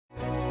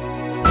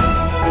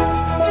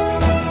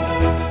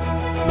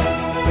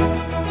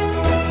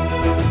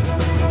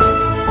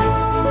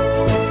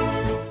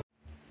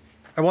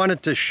I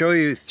wanted to show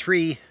you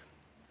three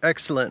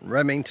excellent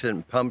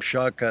Remington pump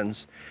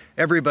shotguns.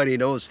 Everybody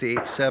knows the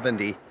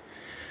 870.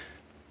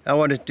 I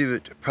wanted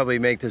to probably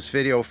make this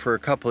video for a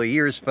couple of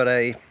years, but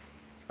I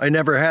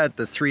never had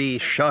the three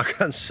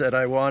shotguns that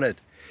I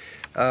wanted.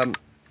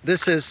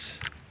 This is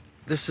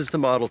the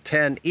Model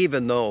 10,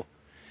 even though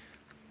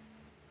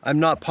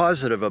I'm not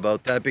positive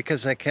about that,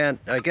 because I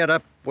get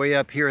up way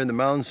up here in the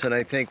mountains and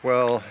I think,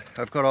 well,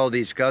 I've got all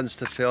these guns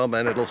to film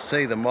and it'll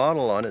say the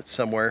model on it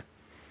somewhere,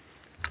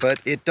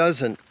 but it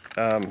doesn't.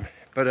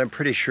 But I'm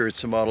pretty sure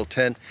it's a Model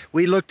 10.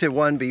 We looked at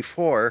one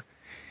before.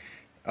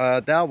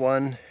 That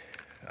one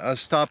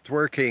stopped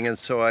working, and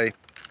so I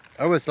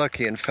was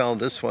lucky and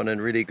found this one in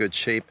really good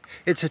shape.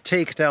 It's a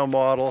takedown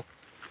model,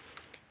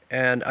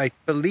 and I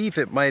believe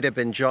it might have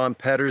been John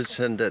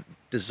Pedersen that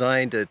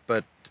designed it,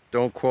 but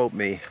don't quote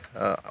me.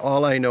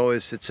 All I know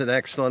is it's an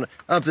excellent,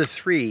 of the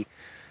three,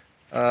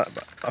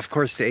 of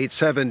course the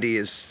 870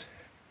 is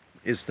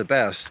the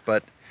best,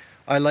 but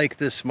I like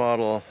this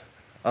model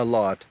a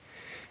lot,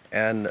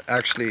 and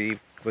actually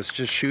was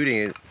just shooting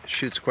it. It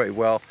shoots quite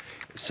well.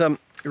 Some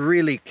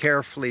really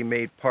carefully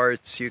made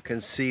parts. You can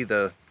see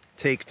the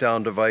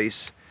takedown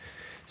device,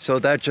 so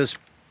that just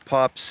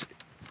pops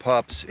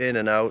in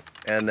and out,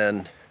 and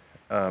then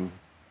the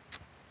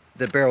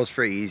barrel's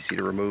very easy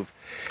to remove.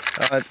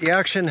 The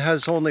Action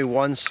has only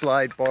one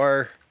slide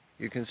bar.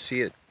 You can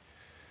see it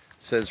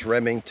says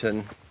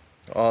Remington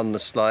on the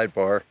slide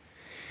bar,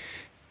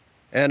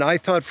 and I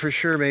thought for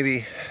sure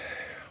maybe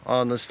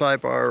on the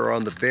slide bar or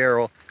on the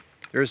barrel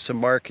there's some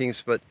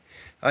markings, but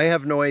I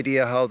have no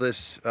idea how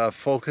this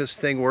focus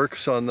thing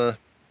works on the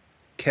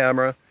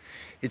camera.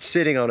 It's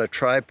sitting on a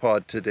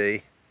tripod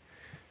today.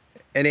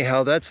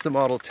 Anyhow, that's the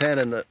Model 10,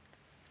 and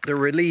the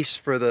release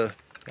for the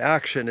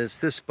Action is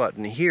this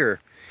button here.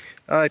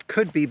 It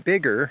could be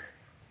bigger.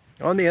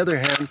 On the other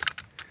hand,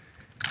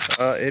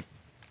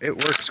 it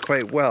works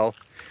quite well.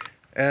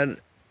 And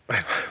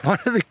one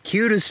of the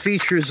cutest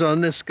features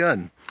on this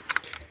gun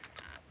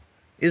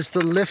is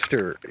the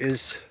lifter.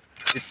 It's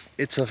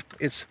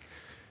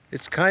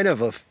kind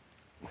of a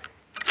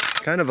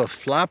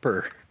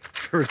flapper,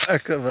 for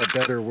lack of a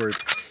better word.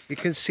 You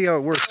can see how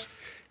it works.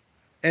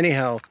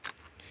 Anyhow,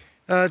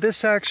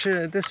 this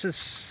is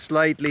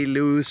slightly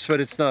loose, but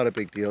it's not a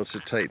big deal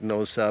to tighten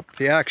those up.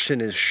 The Action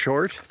is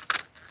short.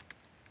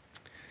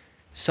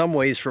 Some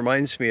ways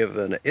reminds me of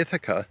an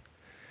Ithaca,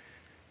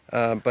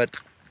 but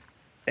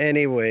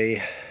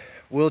anyway,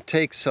 we'll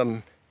take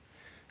some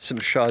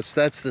shots.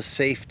 That's the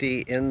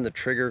safety in the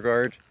trigger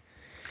guard.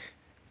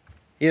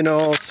 You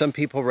know, some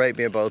people write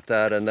me about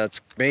that, and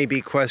that's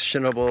maybe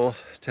questionable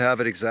to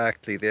have it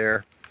exactly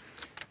there.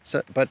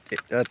 So, but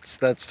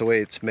that's the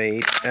way it's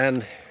made.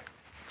 And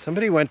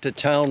somebody went to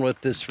town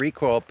with this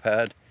recoil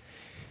pad.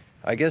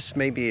 I guess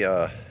maybe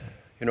you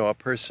know, a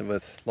person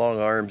with long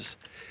arms.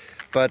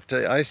 But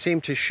I seem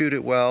to shoot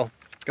it well.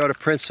 Got a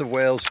Prince of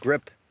Wales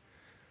grip,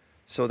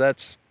 so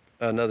that's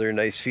another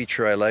nice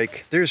feature I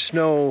like. There's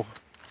no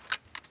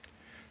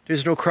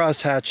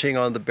cross hatching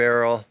on the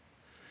barrel.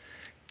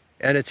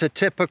 And it's a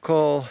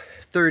typical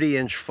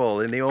 30-inch full.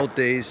 In the old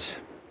days,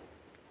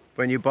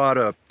 when you bought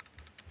a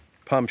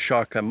pump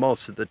shotgun,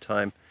 most of the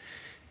time,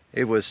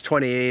 it was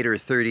 28 or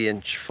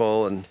 30-inch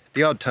full, and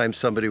the odd time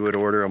somebody would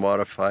order a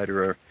modified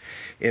or a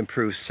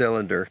improved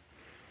cylinder.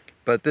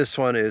 But this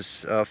one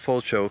is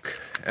full choke,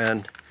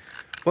 and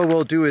what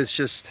we'll do is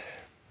just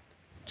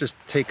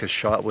take a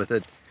shot with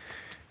it.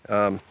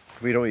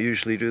 We don't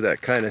usually do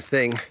that kind of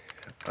thing,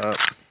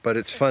 but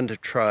it's fun to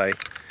try.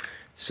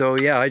 So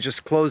yeah, I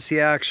just close the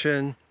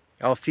Action.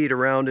 I'll feed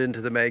around into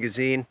the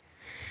magazine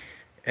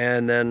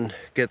and then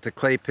get the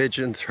clay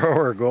pigeon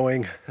thrower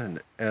going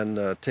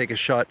and take a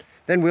shot.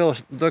 Then we'll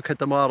look at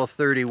the Model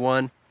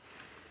 31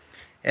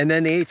 and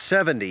then the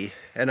 870.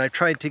 And I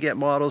tried to get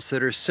models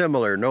that are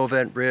similar, no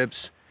vent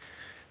ribs,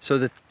 so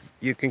that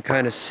you can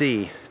kind of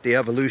see the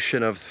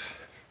evolution of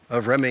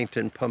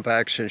Remington pump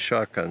action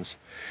shotguns.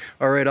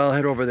 All right, I'll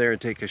head over there and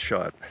take a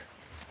shot.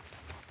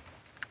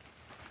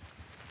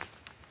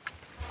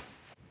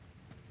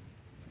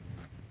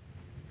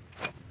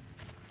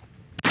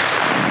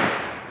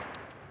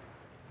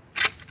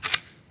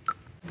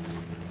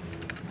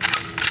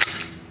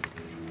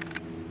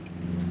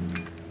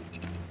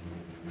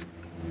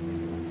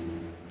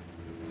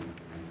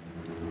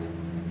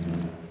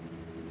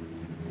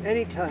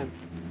 Anytime.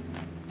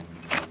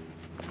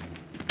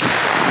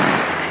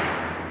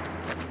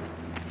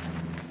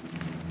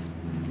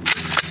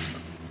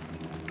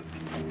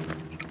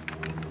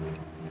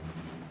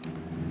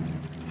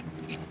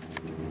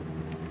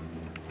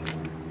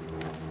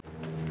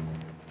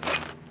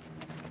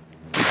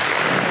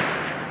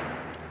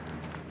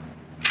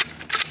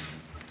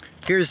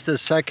 Here's the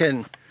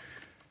second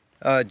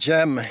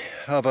gem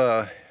of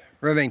a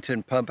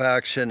Remington pump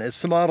action.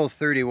 It's the Model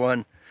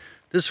 31.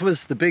 This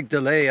was the big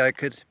delay. I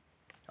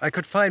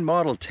could find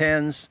Model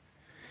 10s,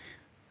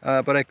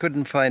 but I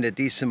couldn't find a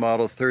decent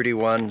Model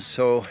 31.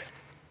 So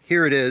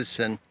here it is,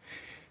 and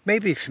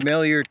maybe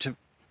familiar to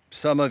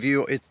some of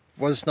you. It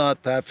was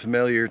not that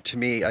familiar to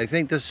me. I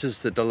think this is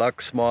the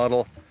deluxe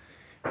model.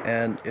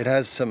 and it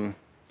has some,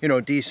 you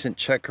know, decent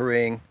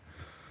checkering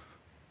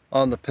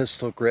on the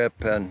pistol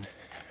grip and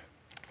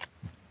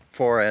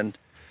forend.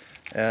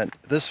 And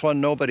this one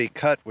nobody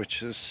cut,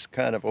 which is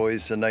kind of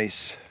always a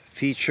nice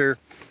feature.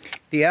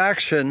 The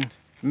action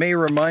may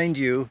remind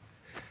you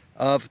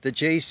of the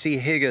J.C.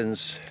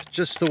 Higgins,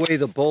 just the way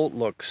the bolt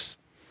looks.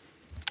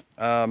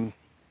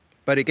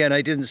 But again,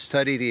 I didn't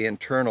study the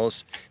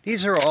internals.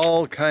 These are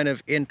all kind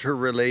of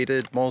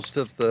interrelated, most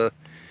of the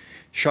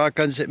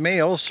shotguns. It may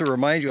also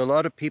remind you, a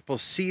lot of people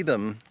see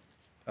them,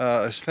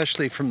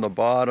 especially from the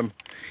bottom,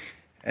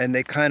 and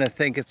they kind of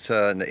think it's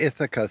an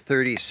Ithaca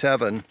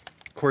 37.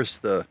 Of course,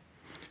 the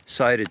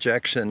side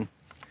ejection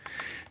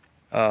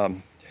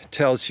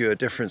tells you a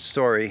different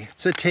story.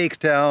 It's a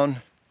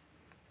takedown,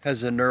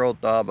 has a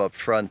knurled knob up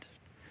front.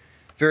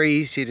 Very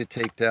easy to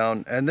take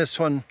down. And this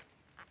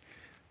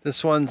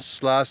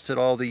one's lasted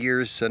all the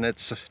years, and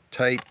it's a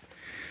tight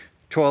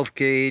 12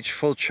 gauge,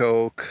 full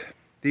choke,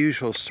 the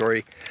usual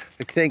story.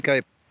 I think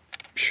I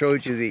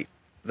showed you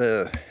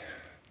the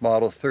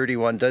model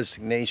 31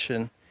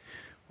 designation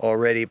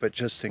already, but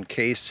just in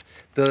case.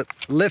 The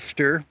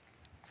lifter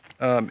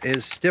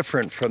is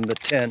different from the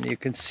 10. You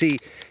can see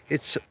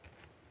it's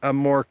a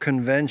more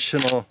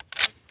conventional,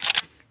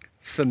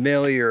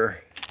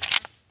 familiar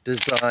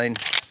design,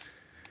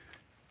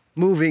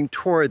 moving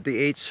toward the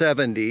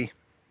 870,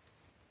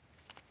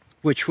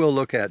 which we'll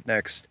look at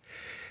next.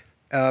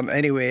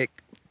 Anyway,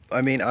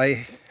 I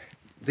mean,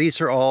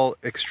 these are all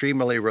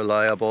extremely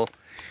reliable.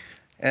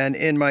 And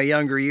in my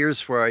younger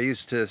years, where I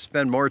used to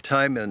spend more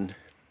time in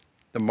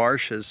the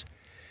marshes,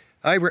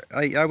 I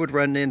would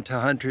run into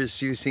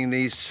hunters using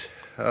these,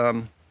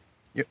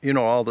 you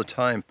know, all the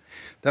time.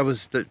 That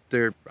was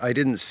I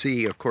didn't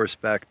see, of course,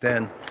 back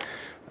then,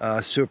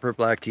 Super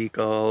Black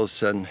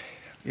Eagles and,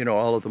 you know,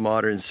 all of the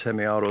modern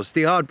semi-autos.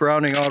 The odd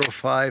Browning Auto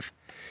 5,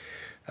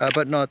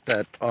 but not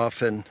that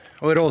often.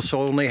 Oh, it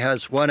also only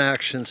has one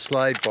action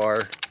slide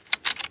bar.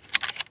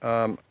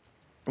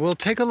 We'll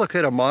take a look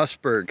at a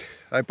Mossberg.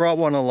 I brought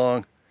one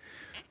along,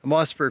 a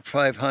Mossberg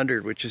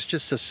 500, which is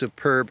just a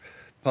superb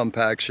pump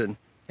action.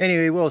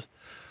 Anyway,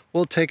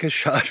 we'll take a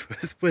shot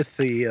with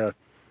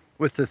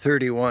the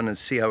 31 and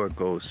see how it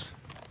goes.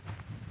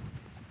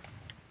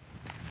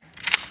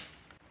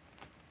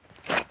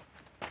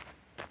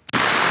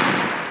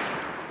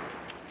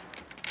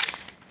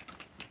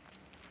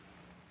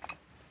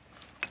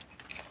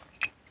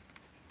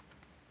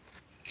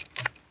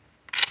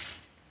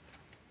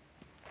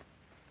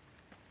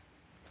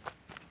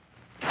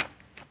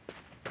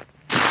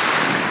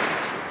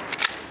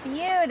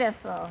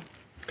 Beautiful.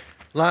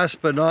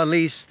 Last but not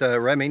least,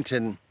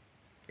 Remington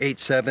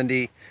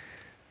 870.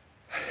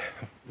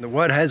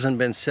 What hasn't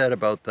been said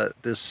about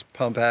this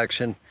pump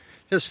action?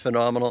 Just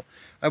phenomenal.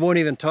 I won't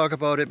even talk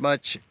about it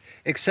much,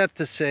 except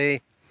to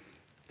say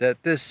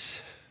that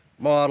this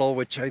model,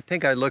 which I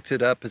think I looked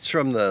it up, it's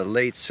from the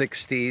late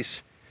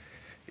 60s,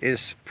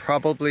 is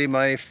probably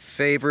my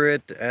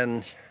favorite.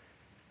 And,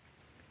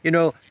 you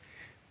know,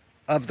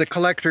 of the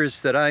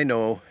collectors that I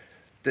know,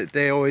 that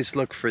they always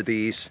look for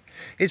these.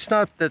 It's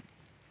not that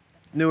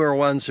newer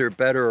ones are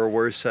better or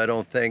worse, I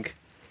don't think.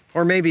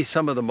 Or maybe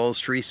some of the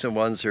most recent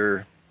ones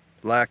are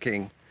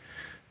lacking,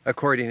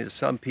 according to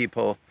some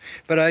people.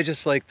 But I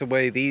just like the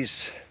way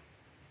these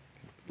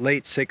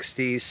late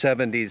 60s,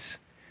 70s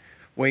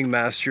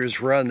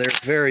Wingmasters run. They're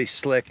very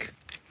slick.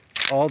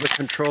 All the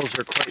controls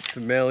are quite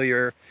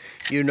familiar.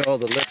 You know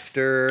the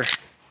lifter,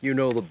 you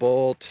know the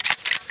bolt.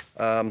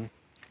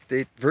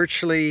 They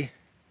virtually,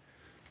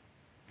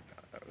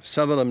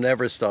 some of them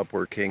never stop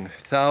working.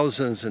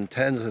 Thousands and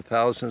tens of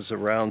thousands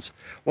of rounds.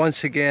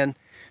 Once again,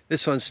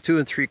 this one's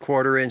 2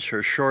 3/4 inch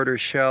or shorter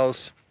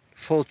shells,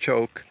 full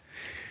choke.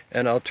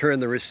 And I'll turn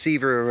the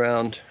receiver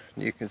around.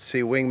 You can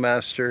see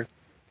Wingmaster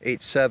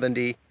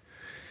 870.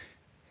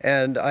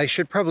 And I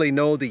should probably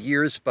know the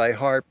years by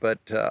heart, but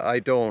I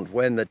don't.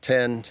 When the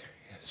 10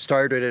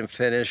 started and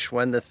finished,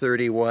 when the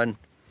 31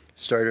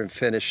 started and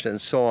finished,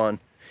 and so on.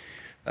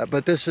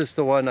 But this is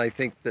the one I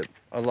think that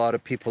a lot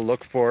of people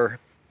look for.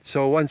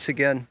 So once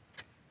again,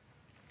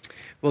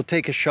 we'll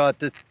take a shot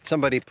that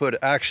somebody put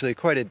actually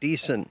quite a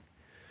decent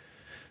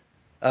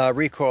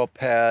recoil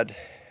pad.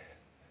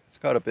 It's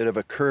got a bit of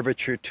a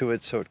curvature to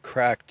it, so it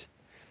cracked.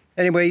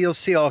 Anyway, you'll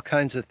see all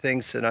kinds of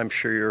things that I'm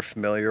sure you're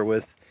familiar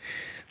with.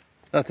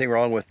 Nothing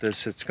wrong with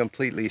this, it's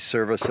completely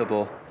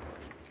serviceable.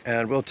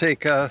 And we'll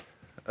take a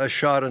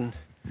shot and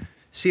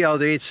see how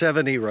the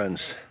 870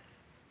 runs.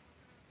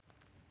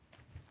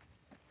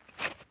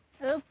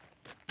 Oops.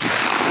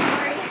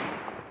 Sorry.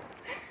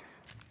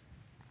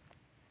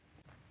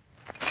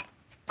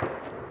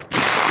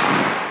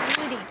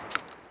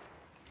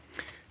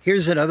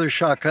 Here's another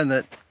shotgun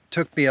that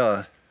took me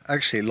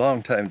actually a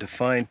long time to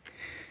find.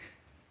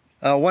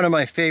 One of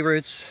my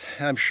favorites,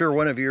 I'm sure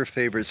one of your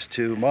favorites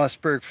too,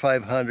 Mossberg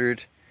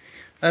 500.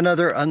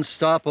 Another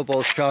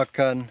unstoppable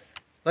shotgun,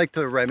 like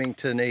the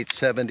Remington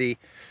 870.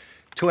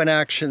 Twin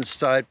action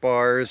side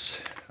bars.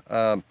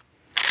 The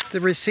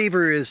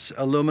receiver is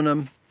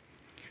aluminum.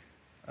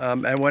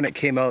 And when it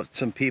came out,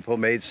 some people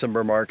made some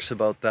remarks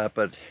about that,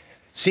 but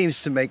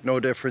seems to make no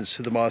difference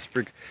to the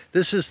Mossberg.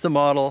 This is the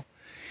model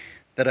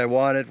that I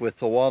wanted with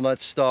the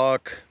walnut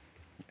stock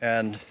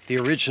and the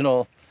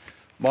original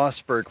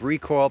Mossberg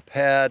recoil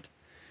pad.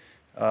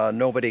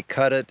 Nobody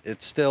cut it.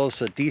 It still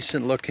is a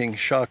decent looking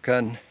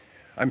shotgun.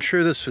 I'm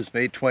sure this was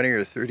made 20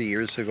 or 30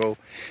 years ago.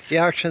 The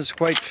action is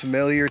quite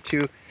familiar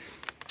too.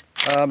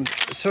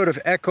 Sort of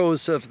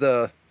echoes of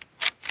the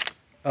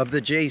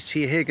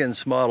J.C.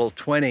 Higgins Model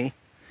 20.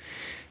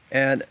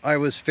 And I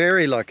was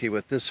very lucky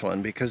with this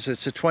one because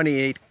it's a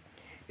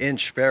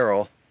 28-inch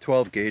barrel,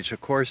 12 gauge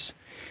of course,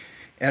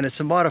 and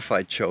it's a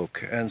modified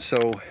choke. And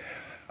so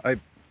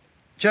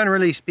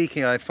generally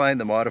speaking, I find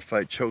the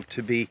modified choke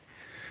to be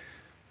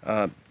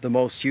the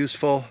most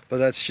useful, but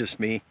that's just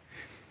me.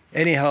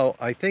 Anyhow,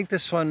 I think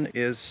this one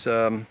is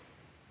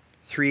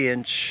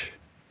 3-inch,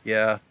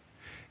 yeah,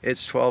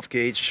 it's 12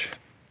 gauge,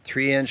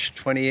 3-inch,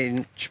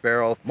 28-inch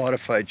barrel,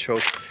 modified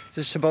choke.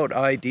 Just about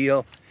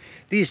ideal.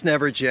 These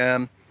never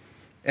jam,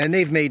 and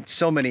they've made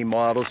so many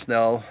models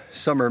now.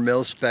 Some are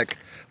mil-spec.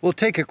 We'll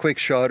take a quick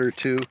shot or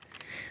two,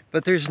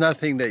 but there's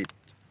nothing that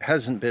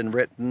hasn't been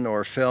written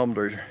or filmed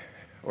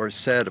or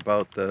said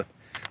about the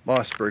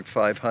Mossberg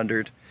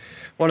 500.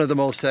 One of the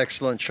most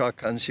excellent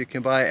shotguns you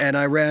can buy, and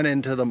I ran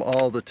into them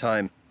all the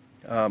time,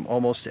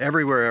 almost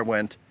everywhere I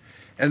went.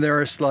 And there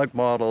are slug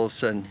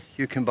models, and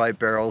you can buy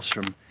barrels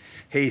from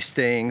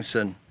Hastings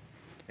and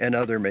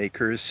other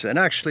makers. And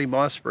actually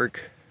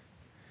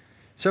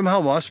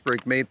somehow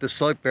Mossberg made the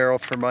slug barrel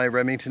for my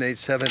Remington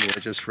 870. I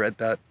just read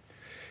that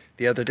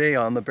the other day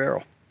on the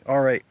barrel.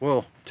 All right,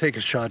 we'll take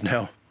a shot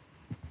now.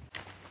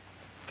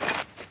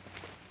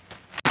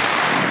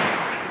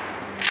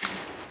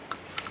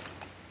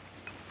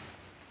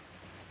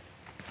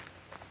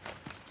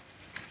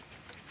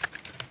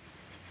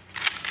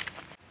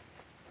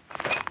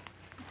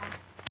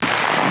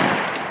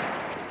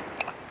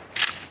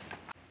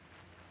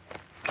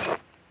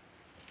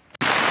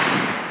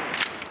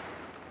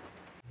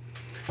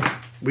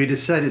 We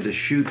decided to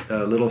shoot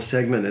a little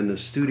segment in the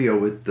studio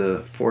with the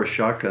 4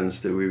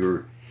 shotguns that we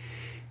were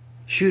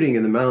shooting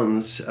in the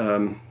mountains.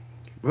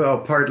 Well,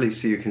 partly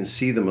so you can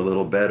see them a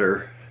little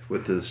better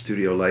with the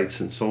studio lights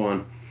and so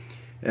on.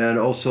 And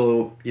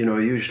also, you know,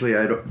 usually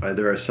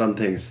there are some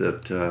things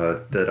that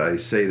that I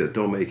say that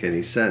don't make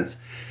any sense.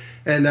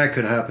 And that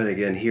could happen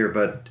again here,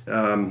 but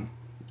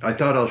I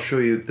thought I'll show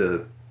you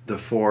the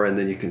 4 and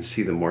then you can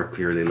see them more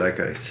clearly, like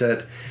I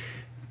said.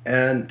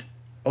 And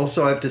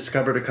also, I've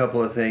discovered a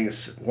couple of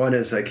things. One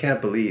is I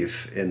can't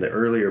believe in the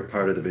earlier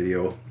part of the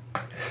video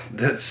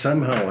that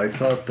somehow I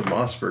thought the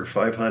Mossberg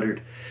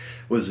 500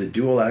 was a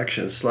dual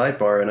action slide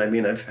bar. And I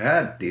mean, I've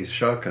had these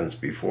shotguns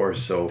before.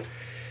 So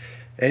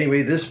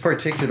anyway, this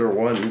particular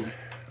one,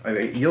 I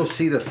mean, you'll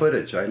see the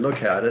footage. I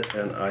look at it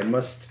and I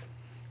must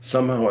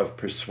somehow have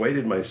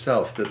persuaded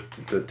myself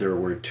that there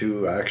were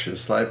 2 action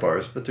slide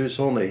bars, but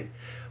there's only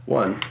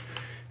one.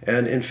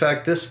 And in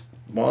fact, this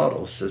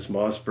model says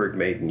Mossberg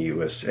made in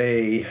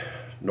USA,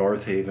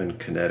 North Haven,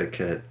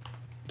 Connecticut,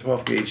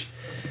 12 gauge.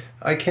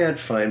 I can't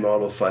find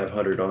model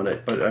 500 on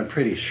it, but I'm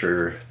pretty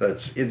sure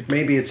that's it.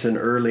 Maybe it's an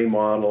early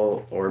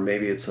model, or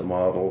maybe it's a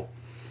model,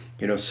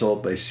 you know,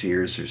 sold by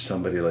Sears or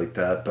somebody like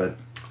that. But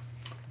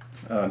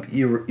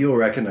you'll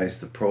recognize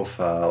the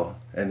profile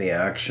and the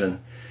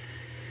action.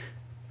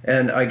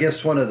 And I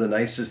guess one of the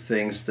nicest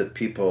things that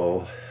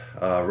people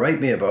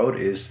write me about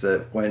is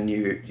that when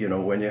you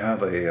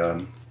have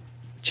a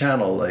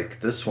channel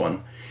like this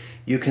one,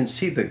 you can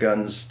see the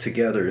guns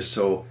together.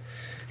 So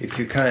if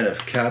you kind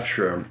of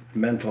capture a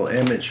mental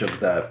image of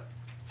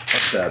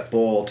that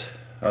bolt,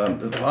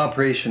 the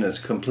operation is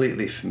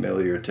completely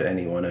familiar to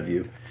any one of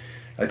you.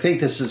 I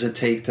think this is a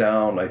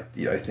takedown.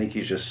 I think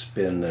you just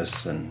spin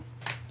this and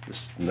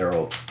this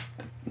narrow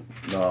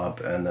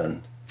knob and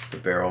then the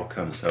barrel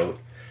comes out.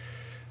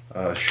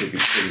 Should be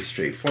pretty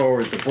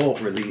straightforward. The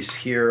bolt release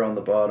here on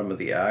the bottom of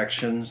the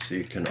action, so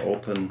you can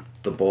open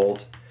the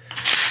bolt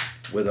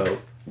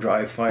without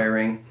dry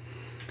firing.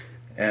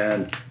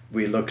 And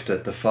we looked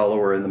at the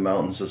follower in the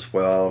mountains as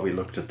well. We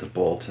looked at the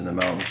bolt in the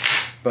mountains.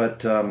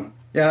 But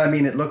yeah, I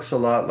mean, it looks a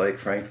lot like,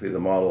 frankly, the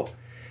Model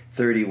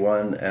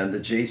 31 and the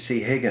J.C.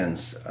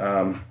 Higgins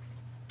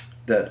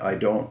that I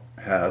don't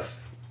have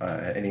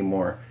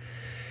anymore.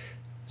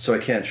 So I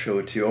can't show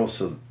it to you.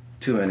 Also,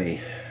 too many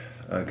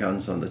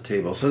guns on the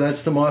table. So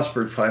that's the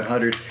Mossberg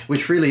 500,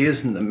 which really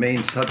isn't the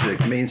main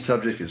subject. The main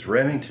subject is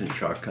Remington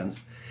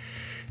shotguns.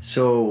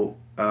 So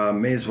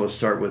may as well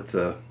start with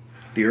the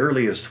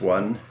earliest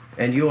one.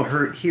 And you'll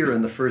hear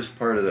in the first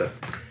part of the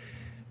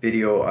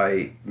video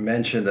I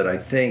mentioned that I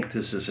think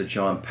this is a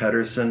John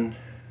Pedersen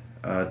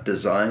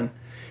design.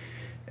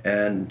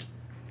 And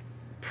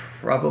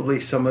probably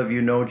some of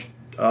you know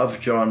of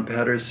John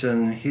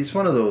Pedersen. He's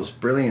one of those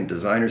brilliant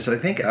designers. I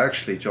think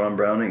actually John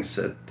Browning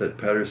said that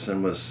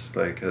Pedersen was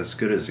like as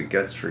good as it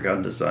gets for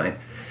gun design.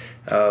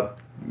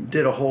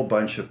 Did a whole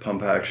bunch of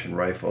pump action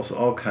rifles,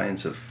 all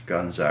kinds of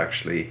guns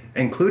actually,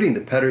 including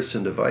the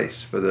Pedersen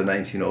device for the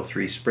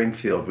 1903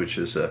 Springfield, which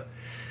is a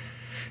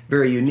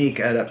very unique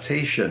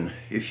adaptation.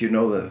 If you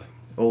know the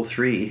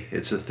 03,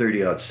 it's a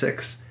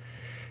 30-06,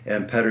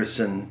 and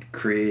Pedersen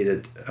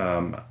created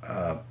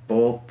a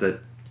bolt that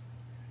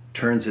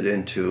turns it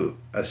into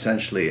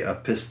essentially a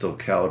pistol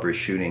caliber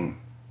shooting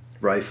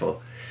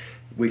rifle.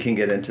 We can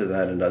get into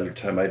that another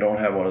time. I don't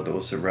have one of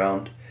those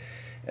around.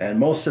 And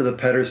most of the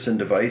Pedersen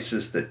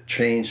devices that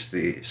changed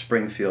the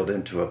Springfield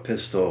into a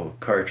pistol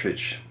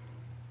cartridge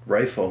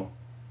rifle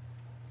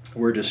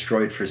were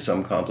destroyed for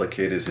some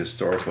complicated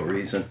historical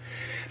reason.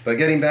 But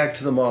getting back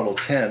to the Model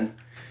 10,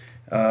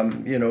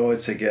 you know,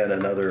 it's again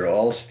another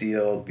all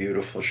steel,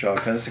 beautiful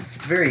shotgun. It's a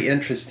very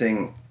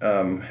interesting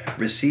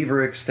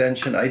receiver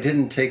extension. I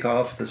didn't take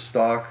off the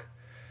stock,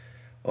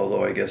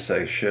 although I guess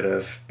I should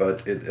have.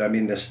 But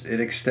it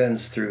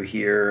extends through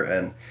here,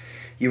 and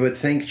you would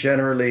think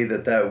generally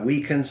that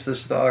weakens the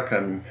stock.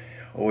 I'm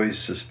always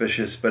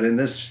suspicious, but in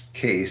this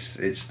case,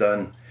 it's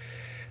done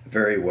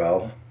very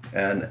well.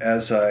 And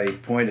as I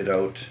pointed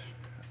out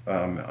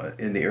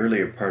in the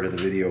earlier part of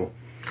the video,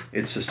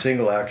 it's a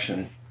single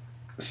action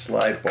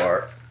slide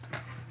bar.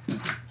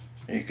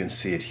 You can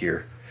see it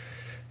here.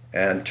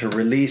 And to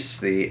release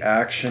the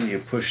action, you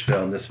push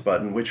down this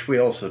button, which we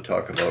also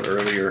talked about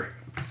earlier.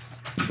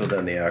 So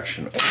then the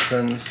action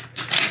opens.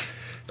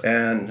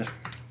 And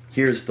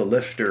here's the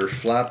lifter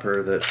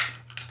flapper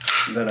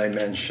that I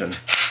mentioned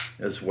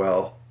as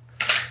well.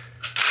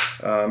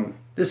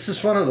 This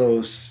is one of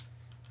those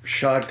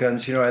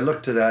shotguns, you know, I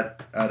looked at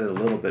it a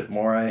little bit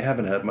more. I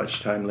haven't had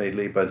much time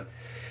lately, but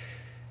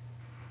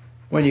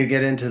when you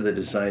get into the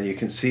design, you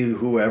can see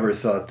whoever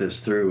thought this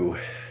through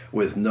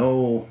with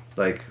no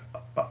like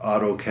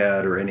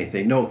AutoCAD or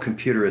anything, no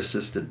computer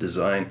assisted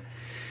design.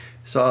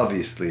 It's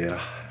obviously a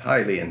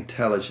highly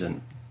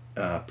intelligent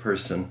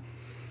person,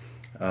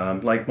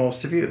 like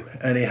most of you.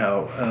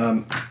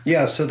 Anyhow,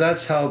 yeah, so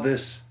that's how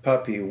this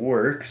puppy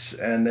works.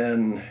 And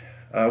then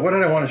what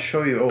did I want to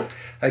show you? Oh,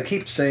 I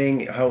keep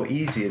saying how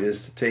easy it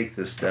is to take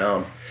this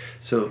down.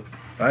 So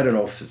I don't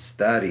know if it's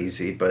that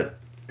easy, but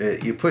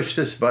you push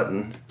this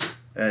button,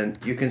 and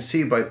you can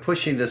see by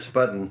pushing this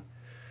button,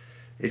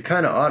 it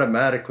kind of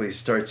automatically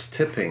starts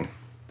tipping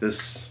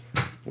this,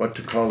 what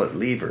to call it,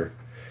 lever.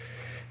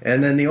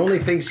 And then the only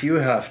things you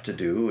have to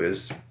do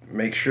is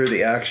make sure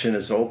the action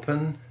is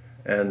open,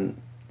 and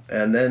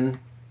then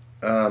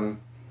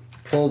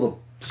pull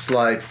the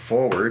slide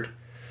forward.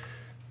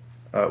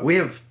 We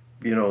have,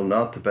 you know,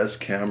 not the best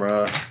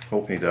camera,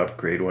 hoping to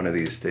upgrade one of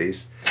these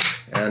days.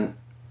 And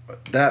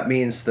that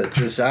means that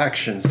this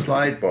action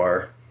slide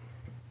bar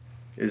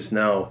is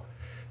now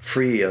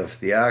free of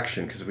the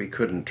action because we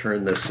couldn't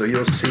turn this. So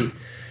you'll see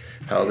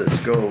how this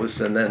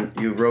goes. And then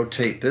you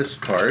rotate this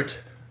part,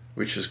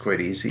 which is quite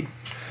easy.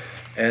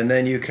 And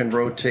then you can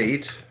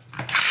rotate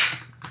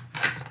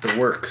the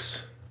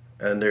works.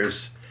 And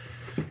there's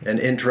an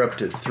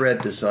interrupted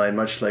thread design,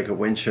 much like a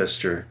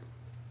Winchester.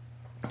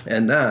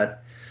 And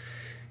that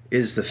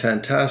is the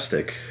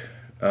fantastic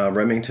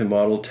Remington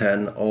Model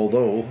 10,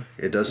 although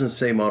it doesn't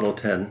say Model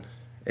 10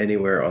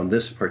 anywhere on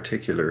this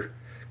particular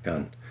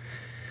gun.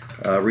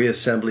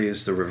 Reassembly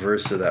is the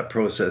reverse of that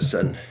process,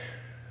 and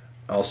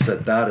I'll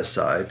set that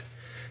aside.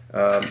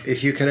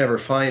 If you can ever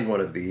find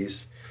one of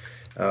these,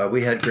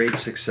 we had great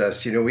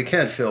success. You know, we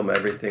can't film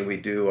everything we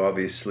do,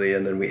 obviously,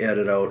 and then we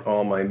edit out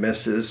all my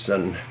misses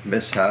and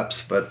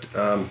mishaps, but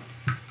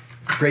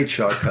great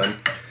shotgun.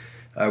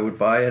 I would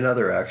buy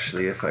another,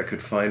 actually, if I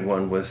could find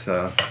one with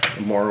a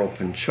more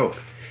open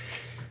choke.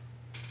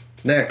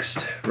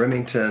 Next,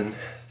 Remington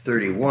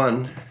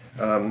 31.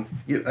 I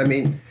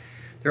mean,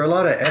 there are a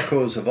lot of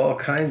echoes of all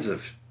kinds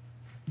of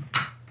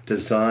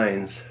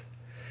designs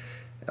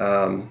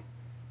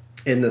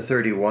in the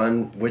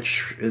 31,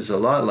 which is a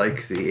lot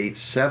like the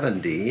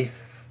 870.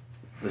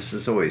 This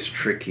is always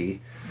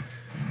tricky,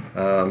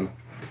 but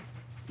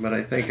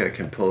I think I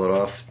can pull it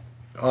off.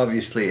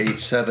 Obviously,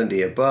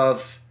 870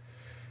 above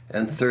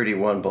and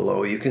 31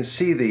 below. You can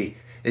see the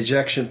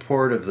ejection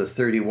port of the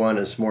 31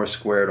 is more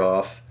squared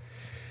off.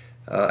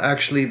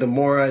 Actually, the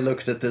more I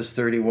looked at this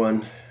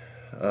 31,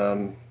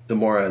 the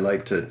more I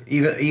liked it.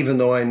 Even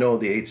though I know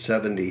the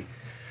 870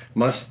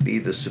 must be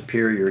the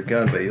superior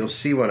gun, but you'll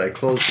see when I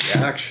close the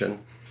action.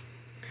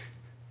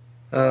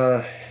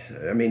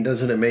 I mean,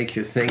 doesn't it make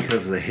you think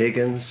of the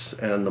Higgins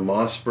and the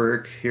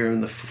Mossberg here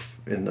in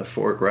the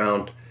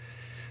foreground?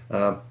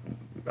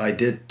 I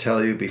did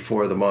tell you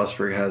before, the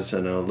Mossberg has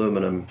an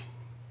aluminum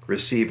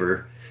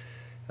receiver,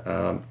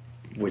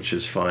 which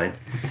is fine.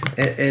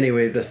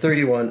 Anyway, the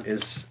 31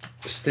 is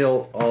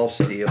still all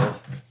steel.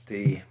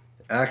 The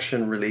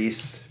action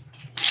release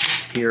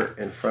here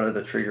in front of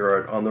the trigger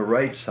guard on the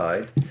right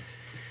side.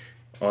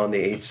 On the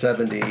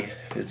 870,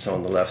 it's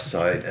on the left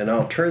side. And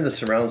I'll turn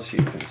this around so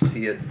you can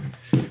see it.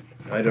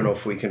 I don't know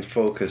if we can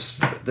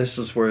focus. This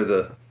is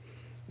where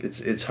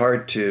it's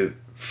hard to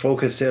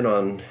focus in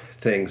on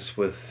things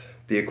with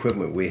the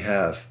equipment we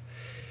have.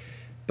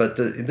 But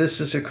this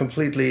is a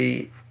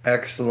completely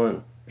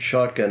excellent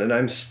shotgun, and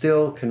I'm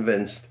still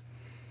convinced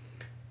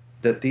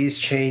that these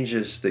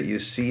changes that you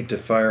see to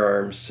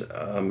firearms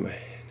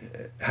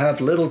have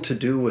little to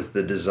do with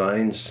the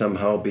designs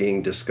somehow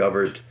being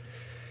discovered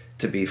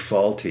to be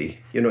faulty.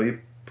 You know, you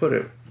put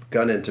a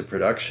gun into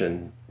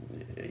production,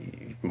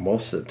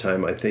 most of the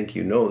time I think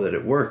you know that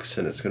it works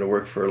and it's going to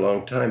work for a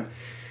long time.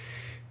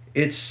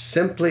 It's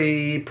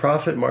simply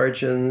profit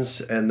margins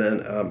and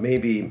then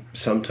maybe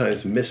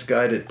sometimes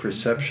misguided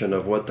perception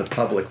of what the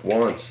public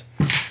wants.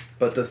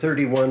 But the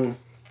 31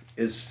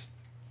 is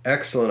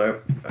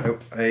excellent.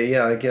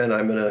 Yeah, again,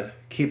 I'm going to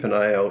keep an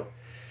eye out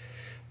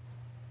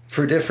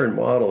for different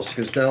models,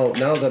 because now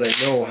that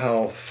I know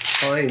how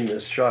fine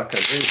this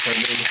shotgun is, I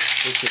mean,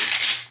 this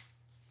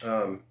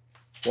is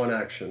one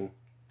action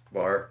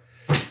bar.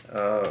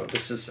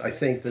 This is, I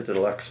think, the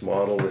deluxe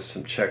model with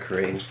some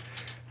checkering,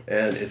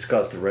 and it's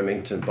got the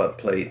Remington butt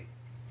plate.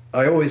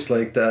 I always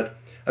like that.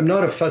 I'm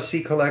not a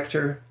fussy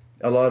collector.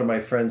 A lot of my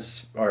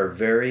friends are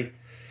very,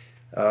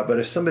 but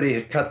if somebody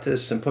had cut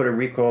this and put a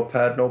recoil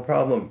pad, no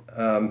problem.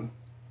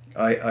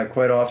 I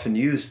quite often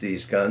use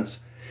these guns,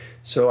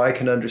 so I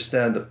can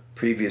understand the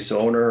previous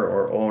owner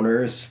or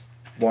owners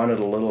wanted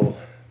a little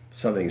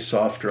something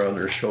softer on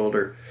their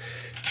shoulder.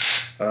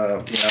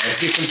 Yeah,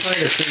 if you can find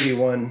a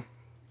 31,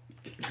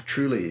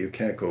 truly you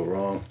can't go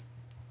wrong.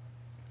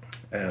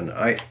 And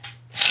I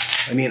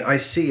mean, I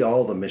see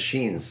all the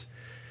machines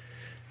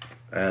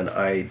and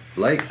I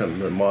like them,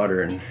 the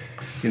modern,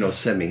 you know,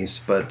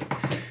 semis, but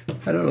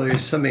I don't know,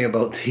 there's something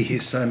about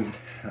these. I'm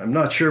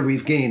not sure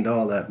we've gained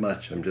all that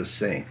much, I'm just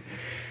saying.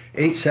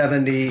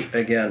 870,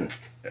 again,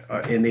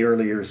 in the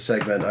earlier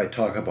segment, I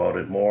talk about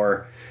it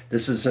more.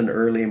 This is an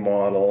early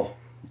model,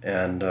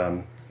 and,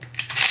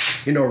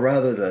 you know,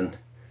 rather than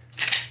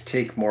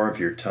take more of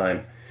your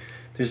time,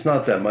 there's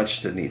not that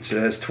much that needs. It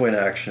has twin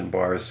action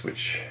bars,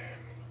 which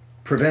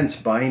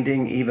prevents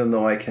binding, even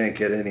though I can't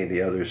get any of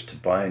the others to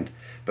bind,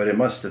 but it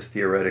must have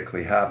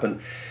theoretically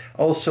happened.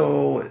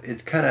 Also,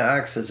 it kind of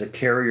acts as a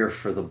carrier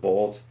for the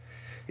bolt.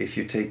 If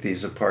you take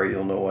these apart,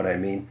 you'll know what I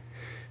mean.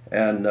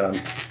 And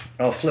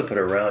I'll flip it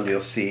around, you'll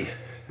see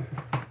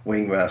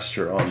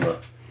Wingmaster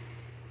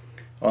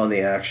on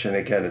the action.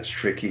 Again, it's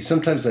tricky.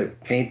 Sometimes I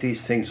paint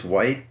these things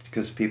white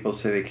because people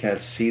say they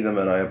can't see them,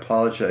 and I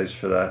apologize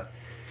for that.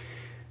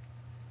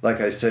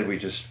 Like I said, we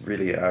just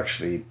really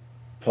actually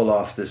pull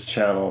off this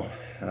channel.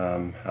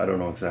 I don't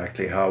know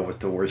exactly how with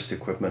the worst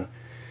equipment.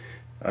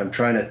 I'm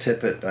trying to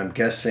tip it. I'm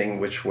guessing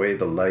which way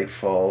the light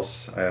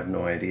falls. I have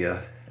no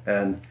idea.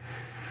 And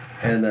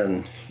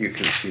then you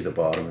can see the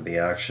bottom of the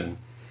action.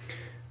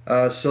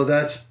 So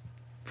that's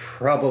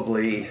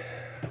probably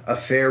a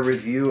fair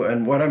review.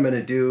 And what I'm going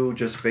to do,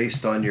 just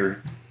based on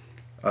your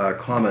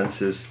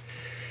comments, is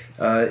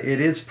it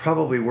is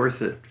probably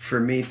worth it for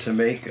me to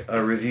make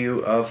a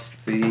review of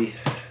the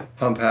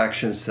pump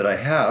actions that I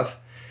have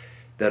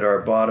that are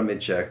bottom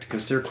eject,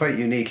 because they're quite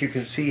unique. You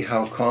can see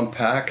how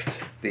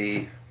compact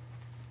the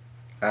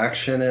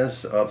action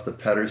is of the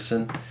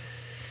Pedersen,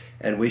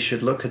 and we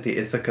should look at the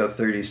Ithaca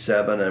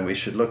 37, and we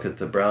should look at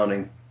the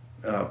Browning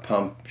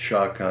pump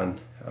shotgun.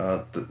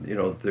 You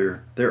know,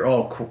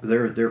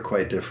 they're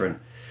quite different,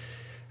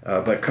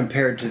 but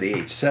compared to the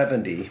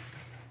 870,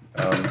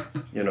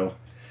 you know,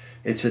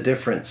 it's a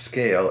different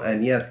scale,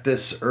 and yet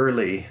this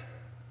early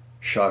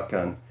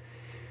shotgun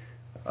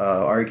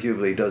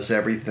arguably does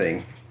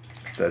everything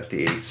that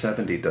the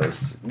 870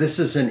 does. This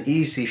is an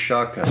easy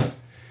shotgun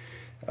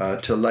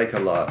to like a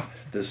lot.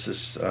 This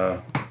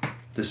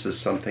is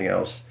something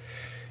else.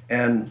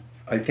 And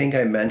I think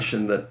I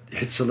mentioned that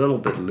it's a little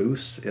bit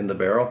loose in the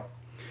barrel.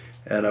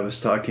 And I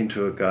was talking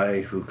to a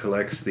guy who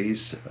collects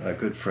these, a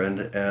good friend,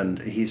 and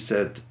he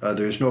said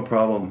there's no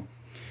problem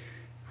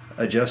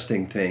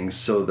adjusting things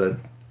so that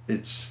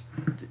it's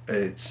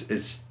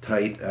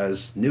tight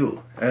as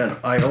new. And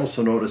I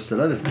also noticed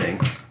another thing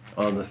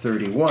on the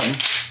 31.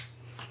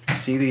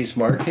 See these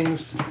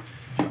markings?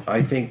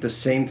 I think the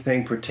same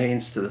thing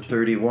pertains to the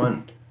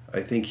 31.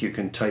 I think you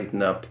can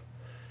tighten up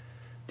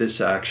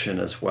this action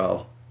as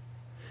well.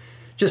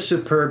 Just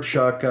superb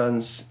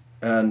shotguns,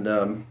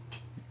 and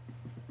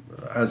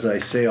as I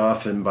say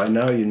often, by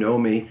now you know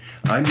me,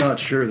 I'm not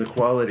sure the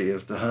quality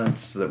of the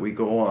hunts that we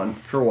go on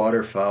for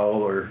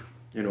waterfowl or,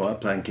 you know,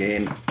 upland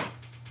game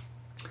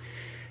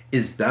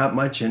is that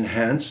much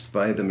enhanced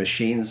by the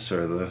machines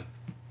or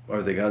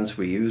the guns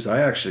we use.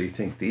 I actually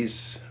think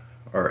these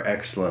are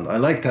excellent. I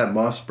like that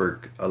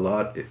Mossberg a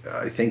lot.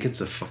 I think it's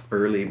a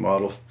early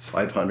model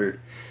 500,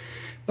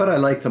 but I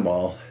like them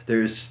all.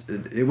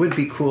 It would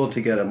be cool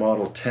to get a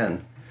Model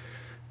 10,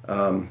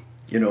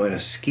 you know, in a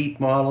skeet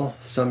model,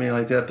 something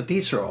like that, but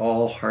these are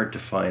all hard to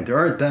find. There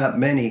aren't that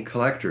many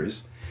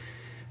collectors,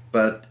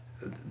 but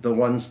the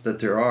ones that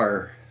there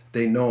are,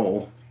 they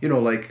know, you know,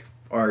 like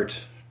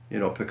art, you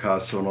know,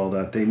 Picasso and all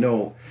that, they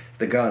know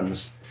the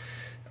guns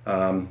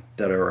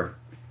that are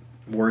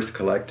worth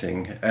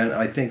collecting, and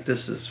I think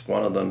this is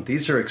one of them.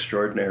 These are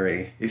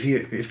extraordinary. If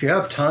you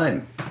have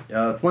time,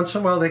 once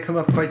in a while they come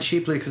up quite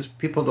cheaply because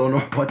people don't know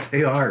what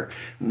they are.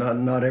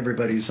 Not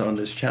everybody's on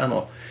this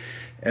channel,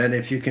 and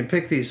if you can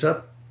pick these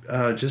up,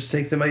 just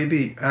take them out. You'd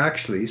be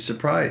actually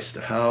surprised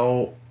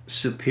how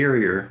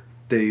superior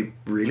they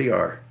really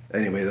are.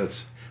 Anyway,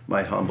 that's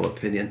my humble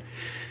opinion.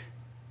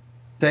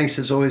 Thanks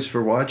as always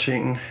for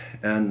watching,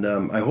 and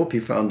I hope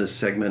you found this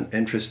segment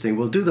interesting.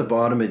 We'll do the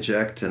bottom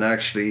eject, and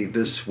actually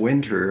this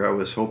winter I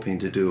was hoping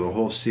to do a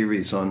whole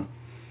series on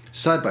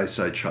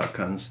side-by-side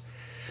shotguns,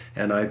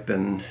 and I've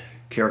been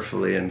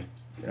carefully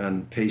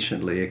and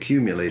patiently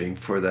accumulating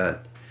for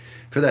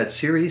that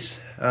series.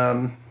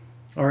 All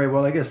right,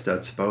 well, I guess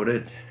that's about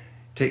it.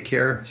 Take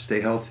care,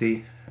 stay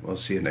healthy, and we'll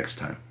see you next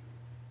time.